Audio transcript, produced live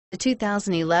The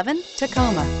 2011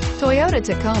 Tacoma. Toyota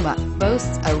Tacoma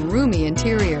boasts a roomy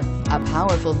interior, a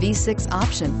powerful V6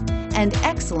 option, and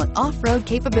excellent off-road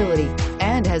capability,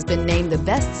 and has been named the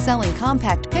best-selling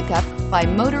compact pickup by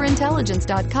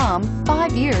MotorIntelligence.com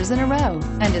 5 years in a row,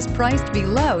 and is priced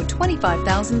below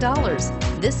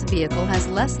 $25,000. This vehicle has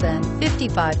less than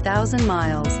 55,000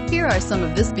 miles. Here are some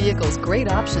of this vehicle's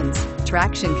great options: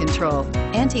 traction control,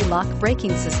 anti-lock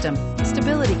braking system,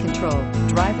 stability control,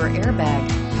 driver airbag,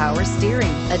 power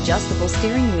steering, adjustable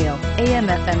steering wheel,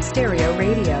 AM/FM stereo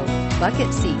radio,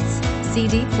 bucket seats,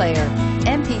 CD player,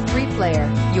 MP3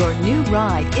 player. Your new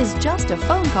ride is just a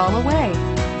phone call away.